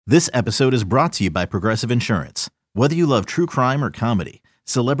This episode is brought to you by Progressive Insurance. Whether you love true crime or comedy,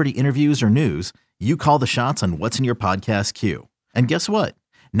 celebrity interviews or news, you call the shots on what's in your podcast queue. And guess what?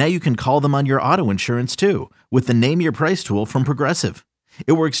 Now you can call them on your auto insurance too with the Name Your Price tool from Progressive.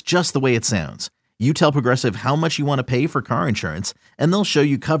 It works just the way it sounds. You tell Progressive how much you want to pay for car insurance, and they'll show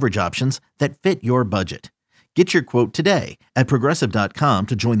you coverage options that fit your budget. Get your quote today at Progressive.com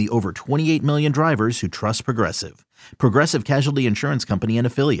to join the over 28 million drivers who trust Progressive. Progressive Casualty Insurance Company and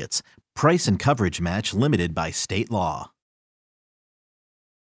Affiliates. Price and coverage match limited by state law.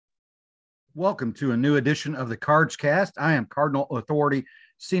 Welcome to a new edition of the Cards Cast. I am Cardinal Authority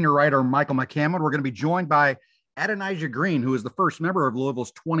senior writer Michael McCammon. We're going to be joined by Adonijah Green, who is the first member of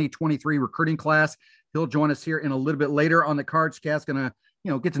Louisville's 2023 recruiting class. He'll join us here in a little bit later on the Cards Cast. Going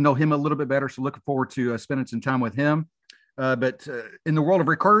to get to know him a little bit better. So looking forward to spending some time with him. But in the world of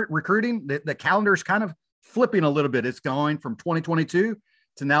recruiting, the calendar is kind of flipping a little bit. It's going from 2022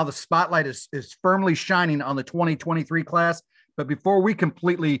 to now the spotlight is firmly shining on the 2023 class. But before we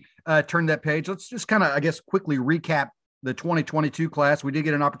completely turn that page, let's just kind of, quickly recap the 2022 class. We did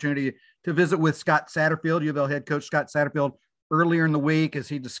get an opportunity to visit with Scott Satterfield, U of L head coach Scott Satterfield, earlier in the week as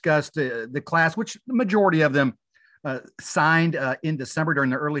he discussed the class, which the majority of them signed in December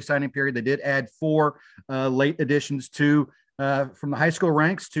during the early signing period. They did add 4 late additions, 2 from the high school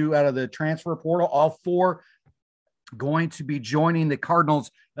ranks, 2 out of the transfer portal, all 4 going to be joining the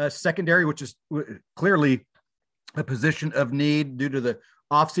Cardinals secondary, which is clearly a position of need due to the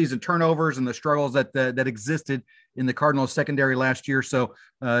offseason turnovers and the struggles that existed in the Cardinals secondary last year. So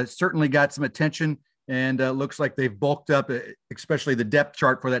certainly got some attention, and looks like they've bulked up, especially the depth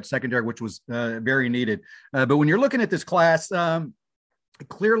chart for that secondary, which was very needed. But when you're looking at this class,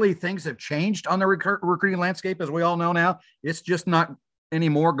 clearly things have changed on the recruiting landscape, as we all know now. It's just not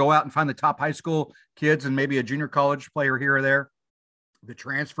anymore go out and find the top high school kids and maybe a junior college player here or there. The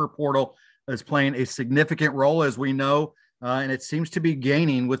transfer portal is playing a significant role, as we know, and it seems to be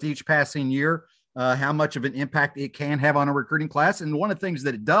gaining with each passing year how much of an impact it can have on a recruiting class. And one of the things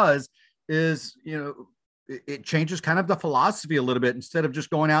that it does is, it changes kind of the philosophy a little bit. Instead of just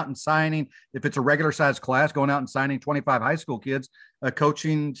going out and signing, if it's a regular size class, going out and signing 25 high school kids, a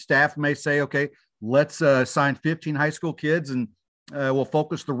coaching staff may say, okay, let's sign 15 high school kids and we'll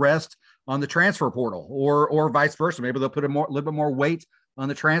focus the rest on the transfer portal, or vice versa. Maybe they'll put little bit more weight on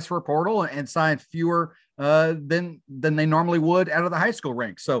the transfer portal and sign fewer than they normally would out of the high school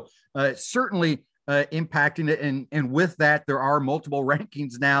ranks. So certainly impacting it. And with that, there are multiple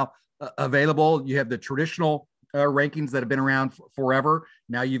rankings now available. You have the traditional rankings that have been around forever.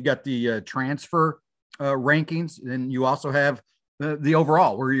 Now you've got the transfer rankings, and you also have the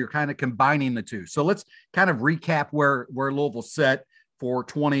overall, where you're kind of combining the two. So let's kind of recap where Louisville's set for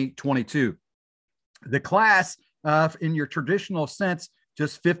 2022. The class, in your traditional sense,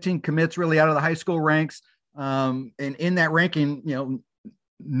 just 15 commits really out of the high school ranks. And in that ranking,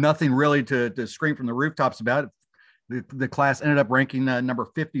 nothing really to scream from the rooftops about. The class ended up ranking number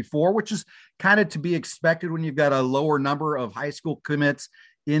 54, which is kind of to be expected when you've got a lower number of high school commits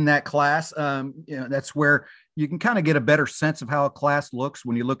in that class. That's where you can kind of get a better sense of how a class looks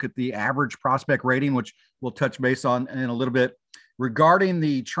when you look at the average prospect rating, which we'll touch base on in a little bit. Regarding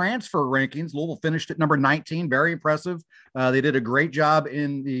the transfer rankings, Louisville finished at number 19. Very impressive. They did a great job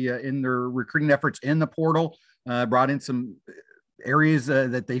in their recruiting efforts in the portal. Brought in some areas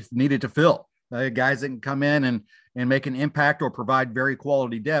that they needed to fill. Guys that can come in and make an impact or provide very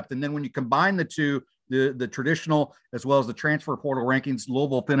quality depth. And then when you combine the two, the traditional as well as the transfer portal rankings,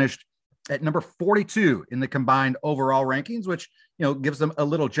 Louisville finished at number 42 in the combined overall rankings, which gives them a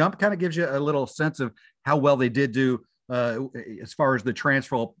little jump. Kind of gives you a little sense of how well they did do as far as the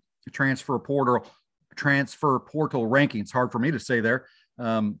transfer portal rankings. Hard for me to say there.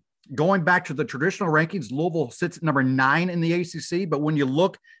 Going back to the traditional rankings, Louisville sits at number 9 in the ACC, but when you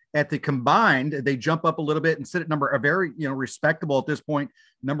look at the combined, they jump up a little bit and sit at a very respectable at this point,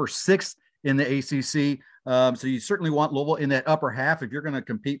 number 6 in the ACC. So you certainly want Louisville in that upper half. If you're going to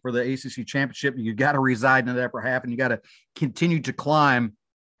compete for the ACC championship, you got to reside in the upper half, and you got to continue to climb.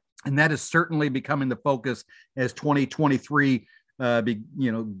 And that is certainly becoming the focus as 2023,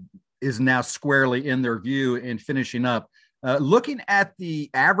 is now squarely in their view and finishing up. Looking at the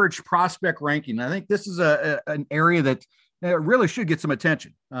average prospect ranking, I think this is an area that really should get some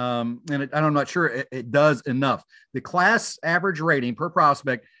attention. I'm not sure it does enough. The class average rating per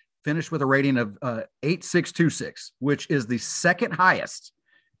prospect finished with a rating of 8.626, which is the second highest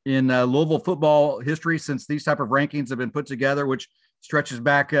in Louisville football history since these type of rankings have been put together, which stretches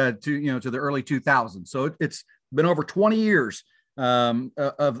back to the early 2000s. So it's been over 20 years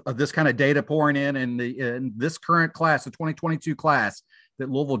of this kind of data pouring in, and this current class, the 2022 class, that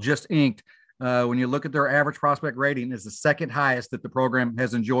Louisville just inked, when you look at their average prospect rating, is the second highest that the program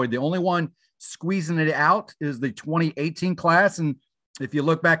has enjoyed. The only one squeezing it out is the 2018 class. And if you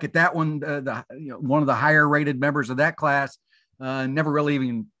look back at that one, one of the higher rated members of that class never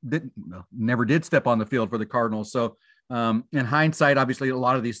did step on the field for the Cardinals. So in hindsight, obviously a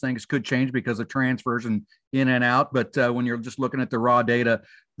lot of these things could change because of transfers and in and out. But when you're just looking at the raw data,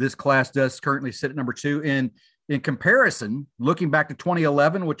 this class does currently sit at number 2. In comparison, looking back to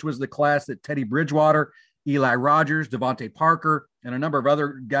 2011, which was the class that Teddy Bridgewater, Eli Rogers, Devontae Parker, and a number of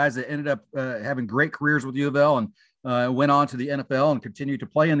other guys that ended up having great careers with U of L and went on to the NFL and continued to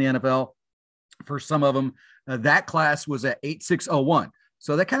play in the NFL for some of them, that class was at 8601.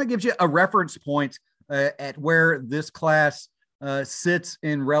 So that kind of gives you a reference point at where this class sits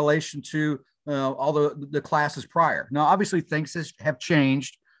in relation to all the classes prior. Now, obviously, things have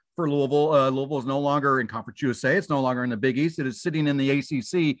changed for Louisville. Louisville is no longer in Conference USA. It's no longer in the Big East. It is sitting in the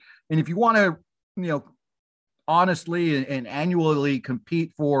ACC. And if you want to, honestly and annually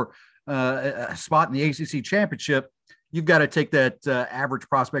compete for a spot in the ACC championship, you've got to take that average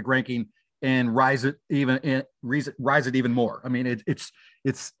prospect ranking and rise it even more. I mean,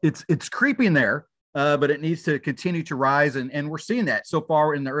 it's creeping there, but it needs to continue to rise. And we're seeing that so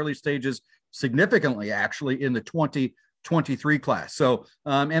far in the early stages significantly, actually, in the 2023 class. So,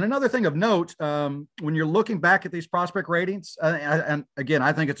 and another thing of note, when you're looking back at these prospect ratings, and again,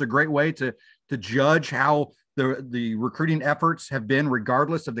 I think it's a great way to judge how the recruiting efforts have been,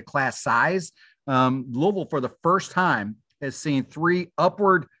 regardless of the class size. Louisville, for the first time, has seen 3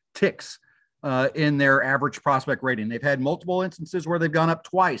 upward ticks in their average prospect rating. They've had multiple instances where they've gone up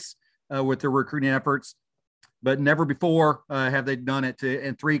twice with their recruiting efforts, but never before have they done it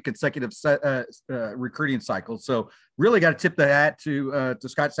in 3 consecutive recruiting cycles. So really got to tip the hat to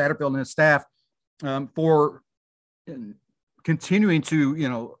Scott Satterfield and his staff for continuing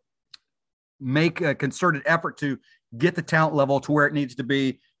to, make a concerted effort to get the talent level to where it needs to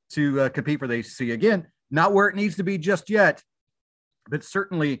be to compete for the ACC. Again, not where it needs to be just yet, but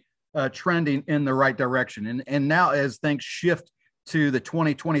certainly trending in the right direction. And now as things shift to the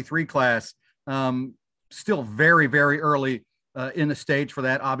 2023 class, still very, very early in the stage for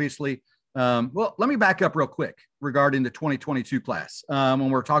that, obviously. Well, let me back up real quick regarding the 2022 class. When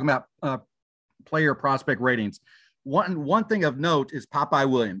we're talking about player prospect ratings, one thing of note is Popeye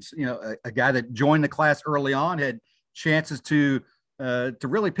Williams, a guy that joined the class early on, had chances to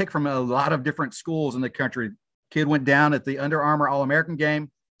really pick from a lot of different schools in the country. Kid went down at the Under Armour All-American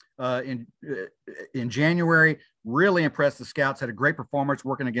game in January, really impressed the scouts, had a great performance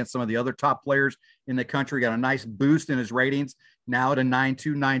working against some of the other top players in the country, got a nice boost in his ratings, now at a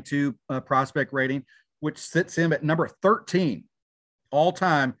 9.292 prospect rating, which sits him at number 13 all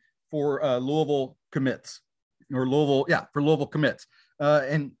time for Louisville commits. For Louisville commits.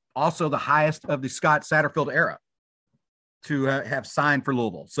 And also the highest of the Scott Satterfield era to have signed for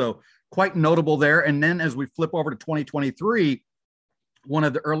Louisville. So quite notable there. And then as we flip over to 2023, one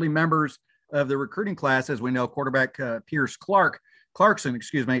of the early members of the recruiting class, as we know, quarterback Pierce Clarkson,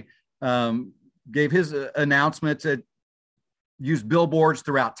 gave his announcement to use billboards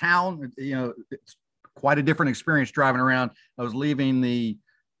throughout town. It's quite a different experience driving around. I was leaving the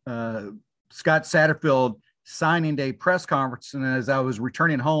Scott Satterfield signing day press conference, and as I was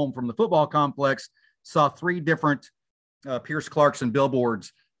returning home from the football complex, saw 3 different Pierce Clarkson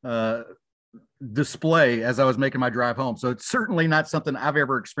billboards display as I was making my drive home. So it's certainly not something I've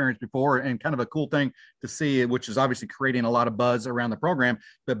ever experienced before, and kind of a cool thing to see, which is obviously creating a lot of buzz around the program.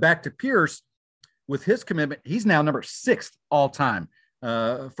 But back to Pierce, with his commitment, he's now number 6th all time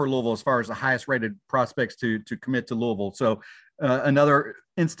for Louisville as far as the highest rated prospects to commit to Louisville. So another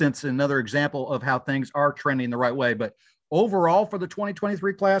instance, another example of how things are trending the right way. But overall for the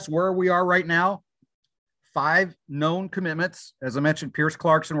 2023 class, where we are right now, 5 known commitments. As I mentioned, Pierce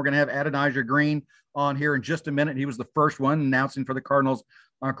Clarkson, we're going to have Adonijah Green on here in just a minute. He was the first one announcing for the Cardinals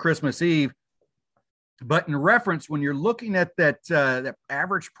on Christmas Eve. But in reference, when you're looking at that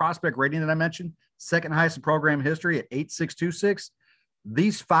average prospect rating that I mentioned, second highest in program history at 8626,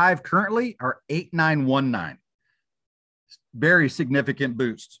 these 5 currently are 8919. Very significant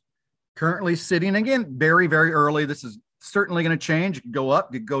boost. Currently sitting, again, very, very early. This is certainly going to change. It could go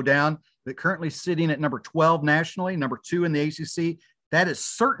up, it could go down, but currently sitting at number 12 nationally, number 2 in the ACC. That is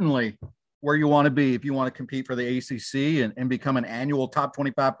certainly where you want to be if you want to compete for the ACC and become an annual top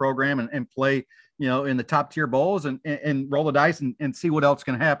 25 program and play, in the top tier bowls and roll the dice and see what else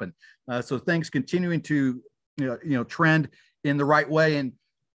can happen. So things continuing to, trend in the right way. And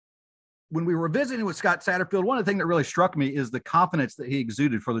when we were visiting with Scott Satterfield, one of the things that really struck me is the confidence that he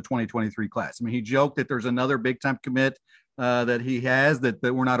exuded for the 2023 class. I mean, he joked that there's another big time commit that he has that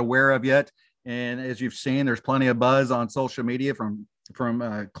we're not aware of yet. And as you've seen, there's plenty of buzz on social media from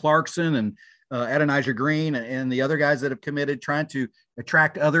Clarkson and Adonijah Green and the other guys that have committed, trying to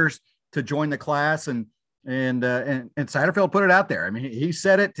attract others to join the class. And Satterfield put it out there. I mean, he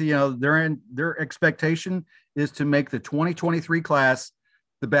said it. Their expectation is to make the 2023 class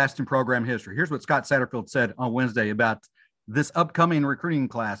the best in program history. Here's what Scott Satterfield said on Wednesday about this upcoming recruiting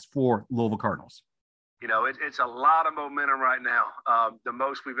class for Louisville Cardinals. It's a lot of momentum right now, the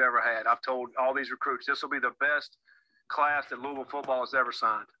most we've ever had. I've told all these recruits this will be the best class that Louisville football has ever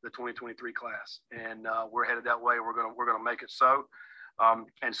signed, the 2023 class, and we're headed that way. We're gonna make it so,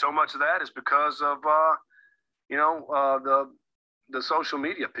 and so much of that is because of the social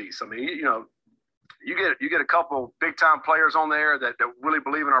media piece. I mean, you get a couple big time players on there that really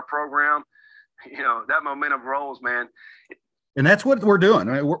believe in our program. That momentum rolls, man. And that's what we're doing.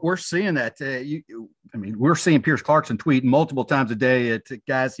 I mean, we're seeing that. We're seeing Pierce Clarkson tweet multiple times a day at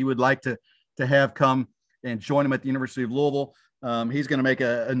guys he would like to have come and join him at the University of Louisville. He's going to make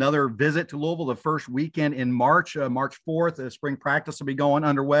another visit to Louisville the first weekend in March, March 4th. Spring practice will be going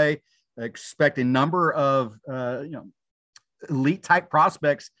underway. Expect a number of elite type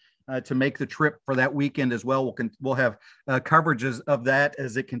prospects to make the trip for that weekend as well. We'll have coverages of that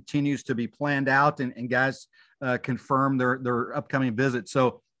as it continues to be planned out and guys confirm their upcoming visit.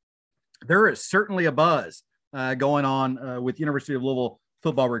 So there is certainly a buzz going on with University of Louisville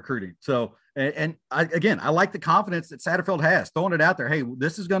football recruiting. So, I like the confidence that Satterfield has, throwing it out there. Hey,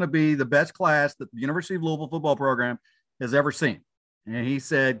 this is going to be the best class that the University of Louisville football program has ever seen. And he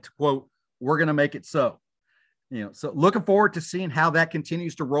said, quote, "We're going to make it so." So looking forward to seeing how that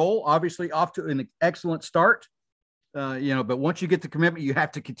continues to roll. Obviously off to an excellent start, but once you get the commitment, you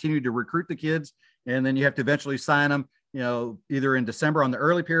have to continue to recruit the kids, and then you have to eventually sign them, either in December on the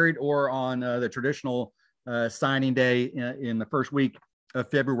early period or on the traditional signing day in the first week of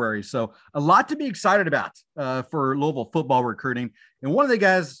February. So a lot to be excited about for Louisville football recruiting. And one of the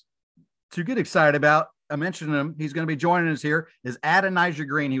guys to get excited about, I mentioned him, he's going to be joining us here, is Adonijah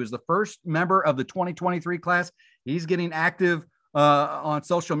Green. He was the first member of the 2023 class. He's getting active on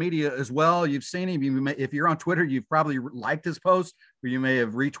social media as well. You've seen him. If you're on Twitter, you've probably liked his post, or you may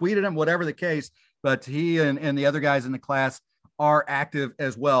have retweeted him, whatever the case. But he and the other guys in the class are active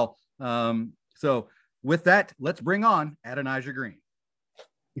as well. So with that, let's bring on Adonijah Green.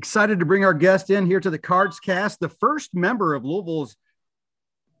 Excited to bring our guest in here to the Cards Cast, the first member of Louisville's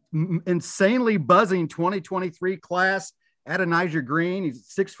insanely buzzing 2023 class, Adonijah Green. He's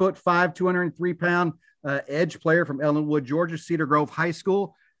 6'5", 203-pound edge player from Ellenwood, Georgia, Cedar Grove High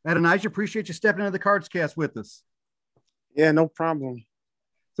School. Adonijah, appreciate you stepping into the Cards Cast with us. Yeah, no problem.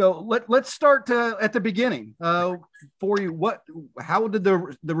 So let's start at the beginning for you. How did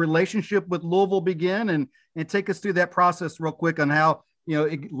the relationship with Louisville begin, and take us through that process real quick on how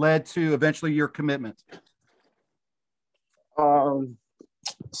it led to eventually your commitment.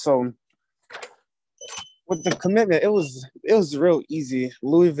 So with the commitment, it was real easy.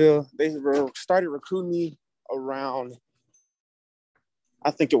 Louisville, they started recruiting me around,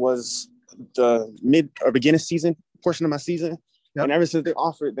 I think it was the mid or beginning season portion of my season. Yep. And ever since they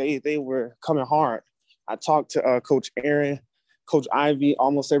offered, they were coming hard. I talked to Coach Aaron, Coach Ivy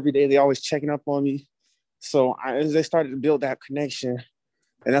almost every day. They always checking up on me. So they started to build that connection,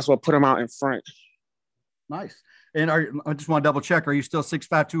 and that's what put them out in front. Nice. And I just want to double check. Are you still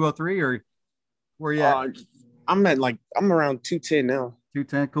 6'5", 203, or where are you at? I'm around 210 now.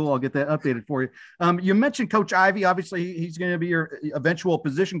 210. Cool. I'll get that updated for you. You mentioned Coach Ivy. Obviously, he's going to be your eventual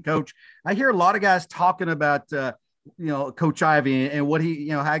position coach. I hear a lot of guys talking about, Coach Ivy and what he,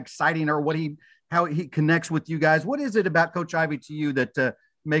 how exciting or how he connects with you guys. What is it about Coach Ivy to you that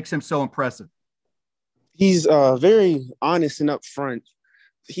makes him so impressive? He's very honest and upfront.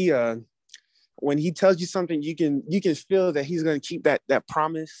 He when he tells you something, you can feel that he's going to keep that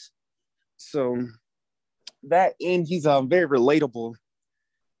promise. So that, and he's very relatable.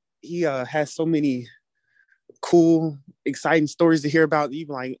 He has so many cool, exciting stories to hear about.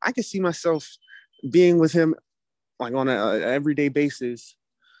 Even like I could see myself being with him like on a everyday basis.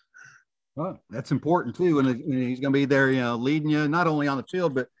 Well, that's important too, and he's going to be there, leading you not only on the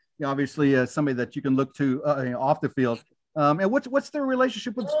field, but obviously somebody that you can look to off the field. And what's their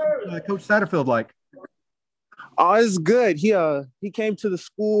relationship with Coach Satterfield like? Oh, it's good. He came to the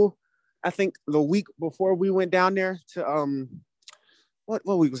school, I think the week before we went down there to what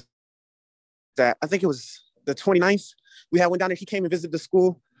week was that? I think it was the 29th. We went down there. He came and visited the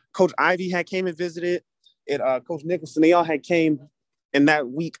school. Coach Ivy had came and visited. Coach Nicholson, they all had came in that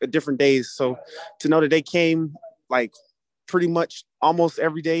week at different days. So to know that they came like pretty much almost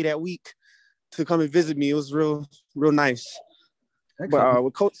every day that week, to come and visit me. It was real nice. Excellent. But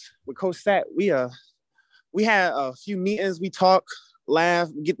with Coach Sat, we had a few meetings. We talk, laugh,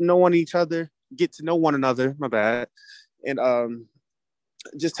 get to know one another. My bad, and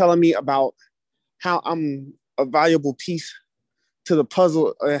just telling me about how I'm a valuable piece to the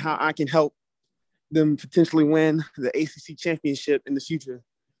puzzle and how I can help them potentially win the ACC championship in the future.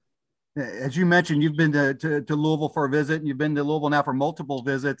 As you mentioned, you've been to Louisville for a visit, and you've been to Louisville now for multiple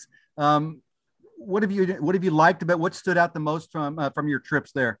visits. What have you liked about, what stood out the most from your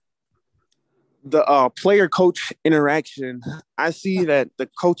trips there? The player coach interaction. I see that the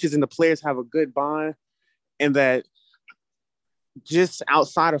coaches and the players have a good bond, and that just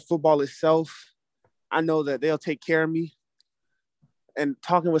outside of football itself, I know that they'll take care of me. And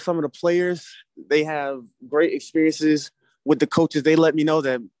talking with some of the players, they have great experiences with the coaches. They let me know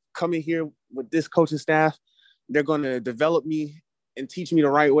that coming here with this coaching staff, they're going to develop me and teach me the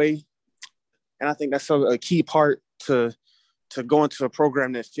right way. And I think that's a key part to go into a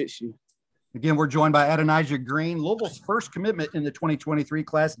program that fits you. Again, we're joined by Adonijah Green. Louisville's first commitment in the 2023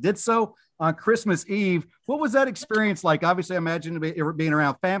 class did so on Christmas Eve. What was that experience like? Obviously, I imagine it being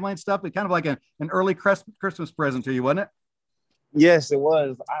around family and stuff, but kind of like an early Christmas present to you, wasn't it? Yes, it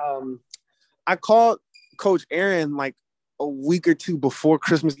was. I called Coach Aaron like a week or two before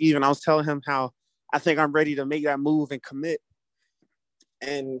Christmas Eve, and I was telling him how I think I'm ready to make that move and commit.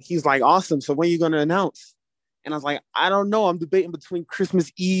 And he's like, awesome. So when are you going to announce? And I was like, I don't know. I'm debating between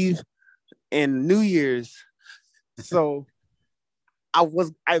Christmas Eve and New Year's. So I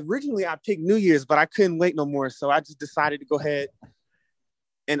picked New Year's, but I couldn't wait no more. So I just decided to go ahead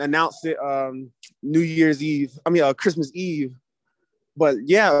and announce it Christmas Eve. But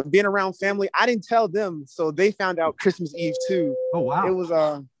yeah, being around family, I didn't tell them, so they found out Christmas Eve too. Oh wow. It was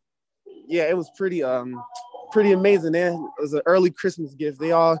it was pretty amazing, man. It was an early Christmas gift.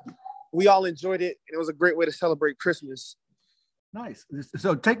 We all enjoyed it, and it was a great way to celebrate Christmas. Nice.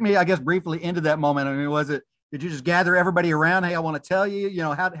 So take me, I guess, briefly into that moment. I mean, did you just gather everybody around? Hey, I want to tell you,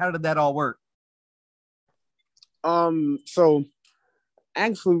 how did that all work? So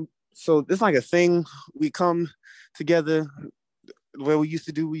it's like a thing. We come together. What we used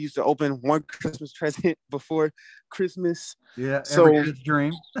to open one Christmas present before Christmas. Yeah. Every kid's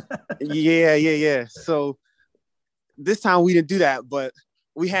dream. Yeah. So this time we didn't do that, but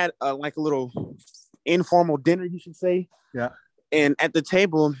we had like a little informal dinner, you should say. Yeah. And at the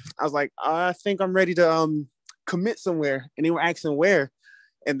table, I was like, I think I'm ready to commit somewhere. And they were asking where,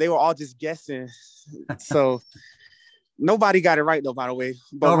 and they were all just guessing. So nobody got it right though, by the way.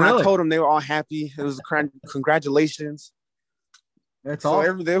 But when I told them, they were all happy. It was congratulations. That's all.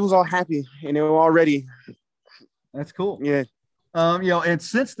 So they was all happy, and they were all ready. That's cool. Yeah. And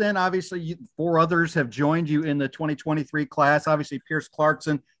since then, obviously, 4 others have joined you in the 2023 class. Obviously, Pierce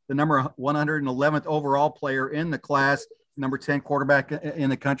Clarkson, the number 111th overall player in the class, number 10 quarterback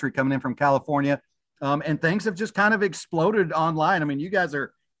in the country, coming in from California. And things have just kind of exploded online. I mean, you guys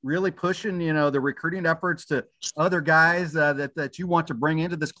are really pushing, the recruiting efforts to other guys that you want to bring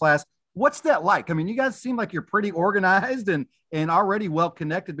into this class. What's that like? I mean, you guys seem like you're pretty organized and already well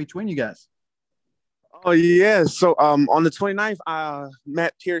connected between you guys. Oh yeah. So on the 29th, I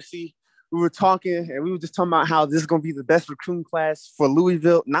met Piercy. We were talking, and we were just talking about how this is going to be the best recruiting class for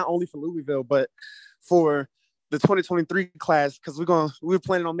Louisville, not only for Louisville, but for the 2023 class, because we were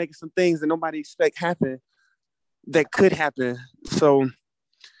planning on making some things that nobody expect happen that could happen. So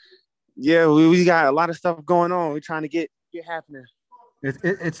yeah, we got a lot of stuff going on. We're trying to get happening.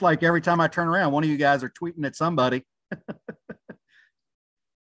 It's like every time I turn around, one of you guys are tweeting at somebody.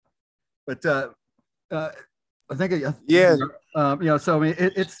 But I think, yeah. So I mean,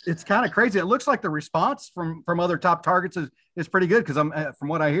 it's kind of crazy. It looks like the response from other top targets is pretty good, because from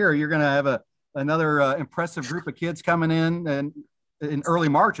what I hear, you're going to have another impressive group of kids coming in early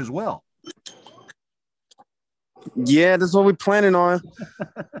March as well. Yeah, that's what we're planning on.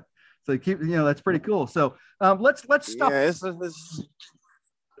 So that's pretty cool. So let's stop. Yeah,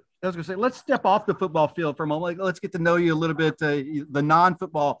 I was going to say, let's step off the football field for a moment. Let's get to know you a little bit, the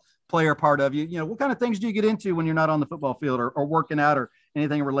non-football player part of you. What kind of things do you get into when you're not on the football field or working out or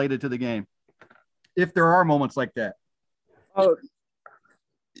anything related to the game, if there are moments like that? Oh,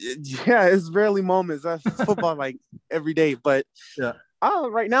 yeah, it's rarely moments. That's football like every day. But yeah,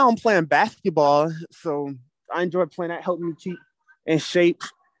 right now I'm playing basketball, so I enjoy playing that, helping me keep in shape.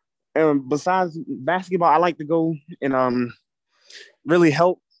 And besides basketball, I like to go and really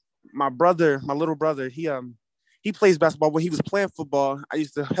help my little brother. He plays basketball. When he was playing football, I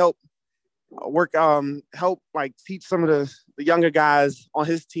used to help like teach some of the younger guys on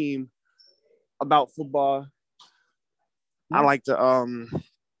his team about football. I like to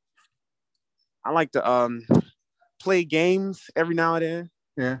I like to play games every now and then.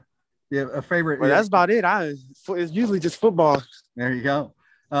 Yeah. Yeah. A favorite. But that's about it. It's usually just football. There you go.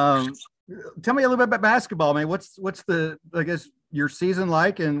 Tell me a little bit about basketball, man. What's the, I guess, your season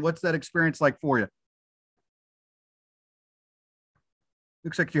like, and what's that experience like for you?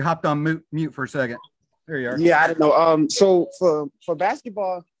 Looks like you hopped on mute for a second. There you are. Yeah, I don't know. So for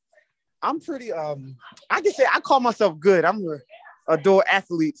basketball, I'm pretty I can say I call myself good. I'm a dual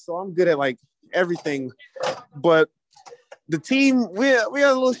athlete, so I'm good at like everything. But the team, we're a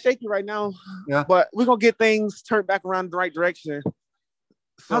little shaky right now. Yeah. But we're gonna get things turned back around the right direction.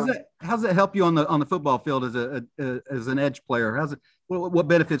 So, how's that help you on the football field as an edge player? What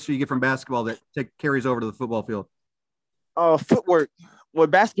benefits do you get from basketball that carries over to the football field? Footwork. With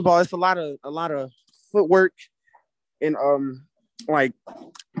basketball, it's a lot of footwork and like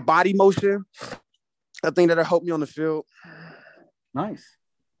body motion. I think that'll help me on the field. Nice.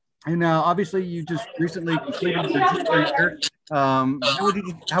 And now, obviously, you just recently completed your junior year.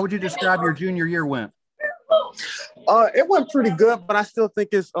 How would you describe your junior year went? It went pretty good, but I still think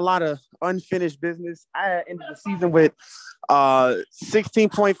it's a lot of unfinished business. I ended the season with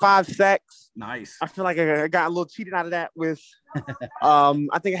 16.5 sacks. Nice. I feel like I got a little cheated out of that with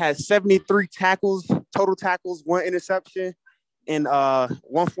I think I had 73 tackles, total tackles, 1 interception, and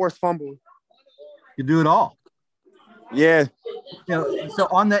 1 forced fumble. You do it all. Yeah. So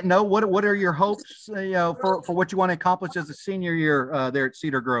on that note, what are your hopes for what you want to accomplish as a senior year there at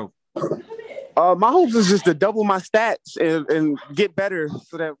Cedar Grove? My hopes is just to double my stats and get better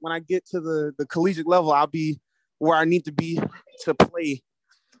so that when I get to the collegiate level, I'll be where I need to be to play.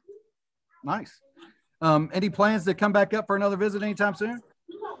 Nice. Any plans to come back up for another visit anytime soon?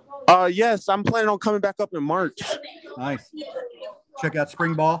 Yes, I'm planning on coming back up in March. Nice. Check out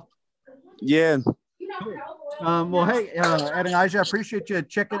spring ball. Yeah. Well, hey, Adonijah, I appreciate you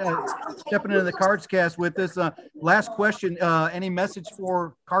stepping into the Cards Cast with us. Last question, any message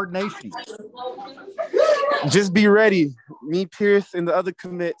for Card Nation? Just be ready. Me, Pierce, and the other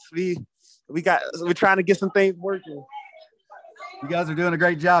commits, we're trying to get some things working. You guys are doing a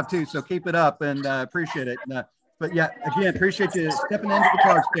great job too, so keep it up, and appreciate it. But yeah, again, appreciate you stepping into the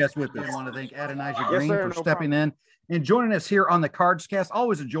Cards Cast with us. I want to thank Adonijah Green for stepping in and joining us here on the Cards Cast.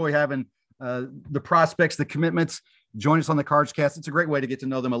 Always enjoy having the prospects, the commitments, join us on the Cards Cast. It's a great way to get to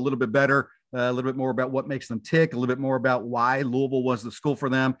know them a little bit better, a little bit more about what makes them tick, a little bit more about why Louisville was the school for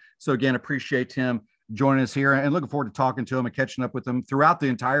them. So again, appreciate him joining us here and looking forward to talking to him and catching up with him throughout the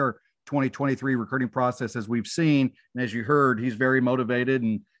entire 2023 recruiting process. As we've seen, and as you heard, he's very motivated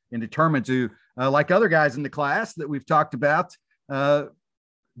and determined to, like other guys in the class that we've talked about,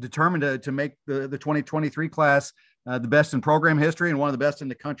 determined to make the 2023 class the best in program history and one of the best in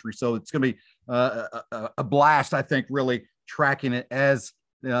the country. So it's going to be a blast, I think, really tracking it as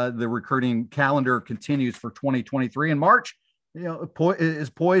the recruiting calendar continues for 2023. And March, is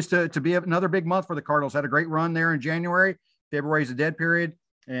poised to be another big month for the Cardinals. Had a great run there in January. February is a dead period.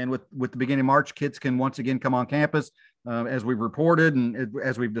 And with the beginning of March, kids can once again come on campus. As we've reported and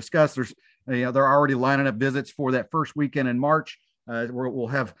as we've discussed, they're already lining up visits for that first weekend in March. We'll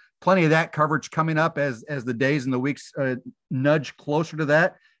have plenty of that coverage coming up as the days and the weeks nudge closer to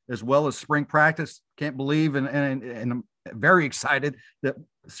that, as well as spring practice. Can't believe and I'm very excited that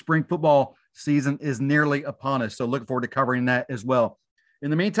spring football season is nearly upon us. So looking forward to covering that as well. In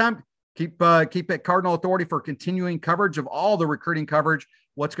the meantime, keep at Cardinal Authority for continuing coverage of all the recruiting coverage,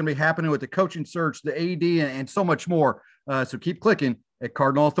 what's going to be happening with the coaching search, the AD, and so much more. So keep clicking at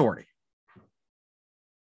Cardinal Authority.